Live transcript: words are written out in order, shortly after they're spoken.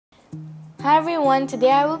Hi everyone, today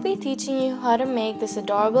I will be teaching you how to make this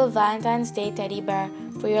adorable Valentine's Day teddy bear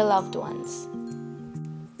for your loved ones.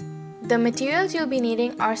 The materials you'll be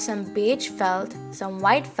needing are some beige felt, some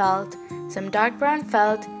white felt, some dark brown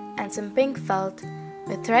felt, and some pink felt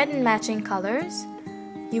with thread and matching colors.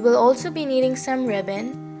 You will also be needing some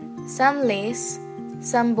ribbon, some lace,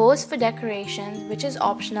 some bows for decoration, which is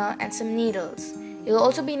optional, and some needles. You'll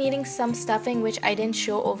also be needing some stuffing, which I didn't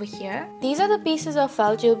show over here. These are the pieces of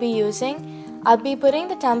felt you'll be using. I'll be putting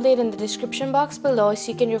the template in the description box below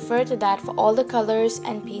so you can refer to that for all the colors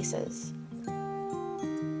and pieces.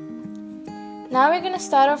 Now we're going to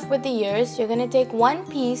start off with the ears. You're going to take one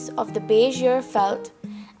piece of the beige ear felt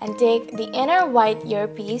and take the inner white ear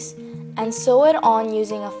piece and sew it on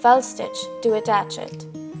using a felt stitch to attach it.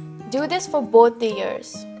 Do this for both the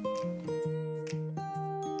ears.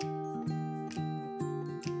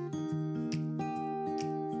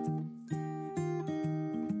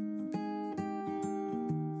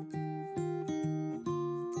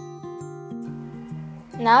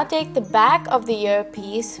 Now take the back of the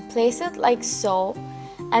earpiece, place it like so,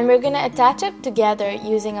 and we're going to attach it together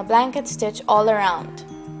using a blanket stitch all around.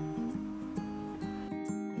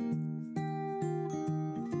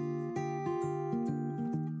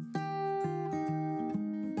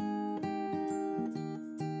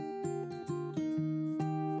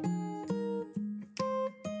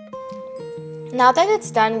 Now that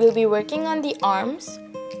it's done, we'll be working on the arms.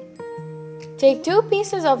 Take two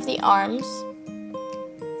pieces of the arms,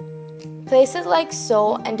 place it like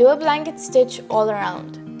so, and do a blanket stitch all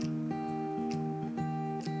around.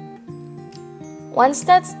 Once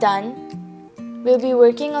that's done, we'll be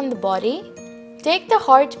working on the body. Take the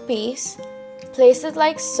heart piece, place it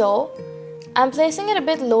like so. I'm placing it a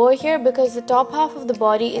bit lower here because the top half of the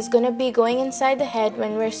body is going to be going inside the head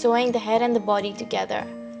when we're sewing the head and the body together.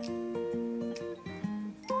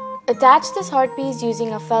 Attach this heart piece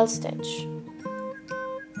using a felt stitch.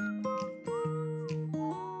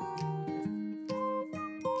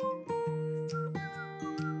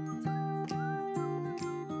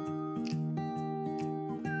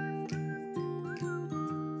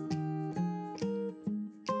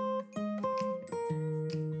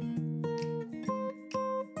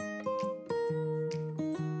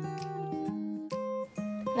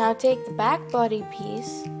 Now take the back body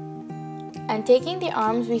piece and taking the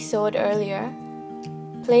arms we sewed earlier,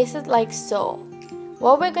 place it like so.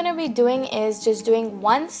 What we're going to be doing is just doing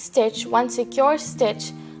one stitch, one secure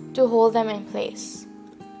stitch to hold them in place.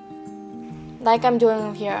 Like I'm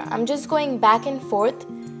doing here. I'm just going back and forth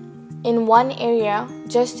in one area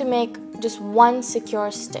just to make just one secure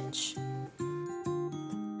stitch.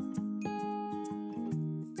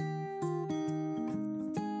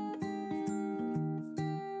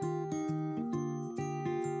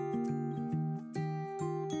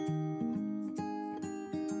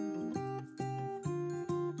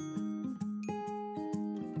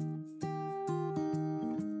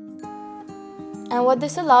 And what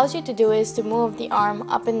this allows you to do is to move the arm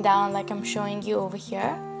up and down like I'm showing you over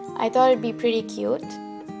here. I thought it'd be pretty cute.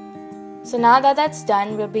 So now that that's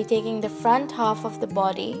done, we'll be taking the front half of the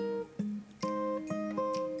body,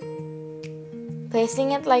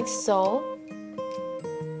 placing it like so,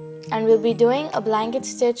 and we'll be doing a blanket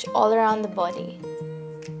stitch all around the body.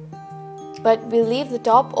 But we'll leave the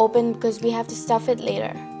top open because we have to stuff it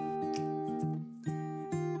later.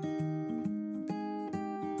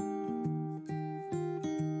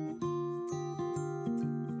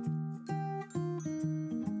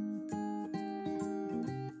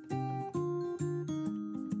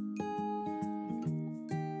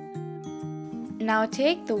 Now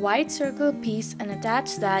take the white circle piece and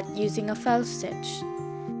attach that using a felt stitch.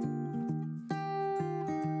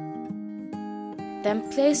 Then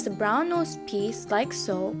place the brown nose piece like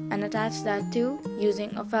so and attach that too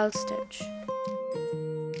using a felt stitch.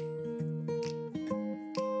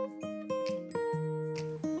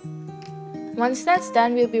 Once that's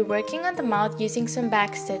done, we'll be working on the mouth using some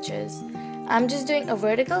back stitches. I'm just doing a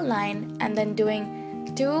vertical line and then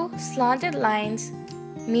doing two slanted lines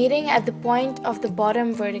meeting at the point of the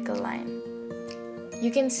bottom vertical line.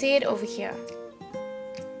 You can see it over here.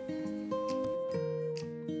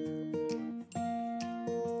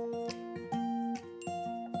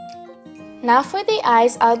 Now for the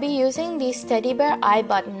eyes, I'll be using these teddy bear eye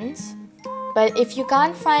buttons. But if you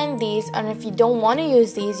can't find these, and if you don't want to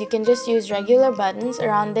use these, you can just use regular buttons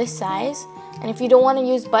around this size. And if you don't want to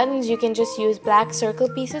use buttons, you can just use black circle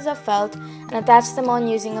pieces of felt and attach them on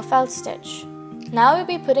using a felt stitch. Now we'll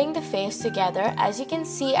be putting the face together. As you can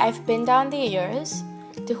see, I've pinned down the ears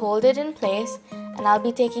to hold it in place, and I'll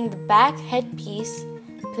be taking the back head piece,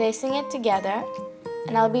 placing it together,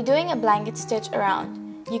 and I'll be doing a blanket stitch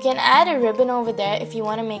around. You can add a ribbon over there if you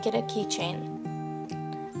want to make it a keychain.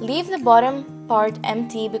 Leave the bottom part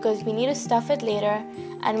empty because we need to stuff it later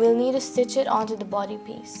and we'll need to stitch it onto the body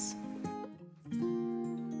piece.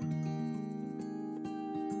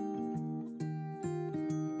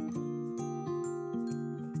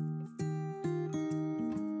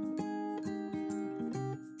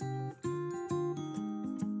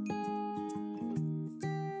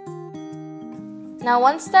 Now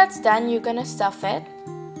once that's done, you're going to stuff it.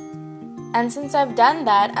 And since I've done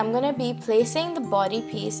that, I'm going to be placing the body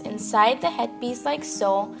piece inside the headpiece like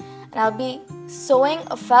so. And I'll be sewing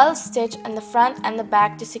a fell stitch in the front and the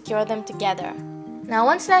back to secure them together. Now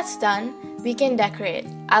once that's done, we can decorate.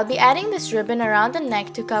 I'll be adding this ribbon around the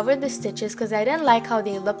neck to cover the stitches because I didn't like how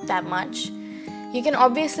they looked that much. You can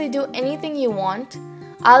obviously do anything you want.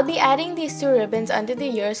 I'll be adding these two ribbons under the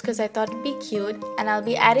ears because I thought it'd be cute, and I'll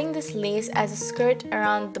be adding this lace as a skirt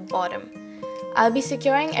around the bottom. I'll be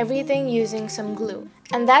securing everything using some glue.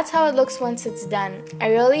 And that's how it looks once it's done. I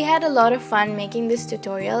really had a lot of fun making this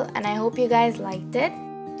tutorial and I hope you guys liked it.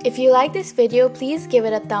 If you like this video, please give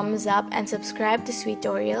it a thumbs up and subscribe to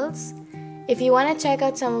Sweetorials. If you want to check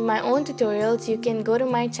out some of my own tutorials, you can go to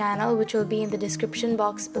my channel, which will be in the description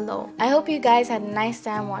box below. I hope you guys had a nice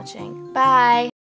time watching. Bye!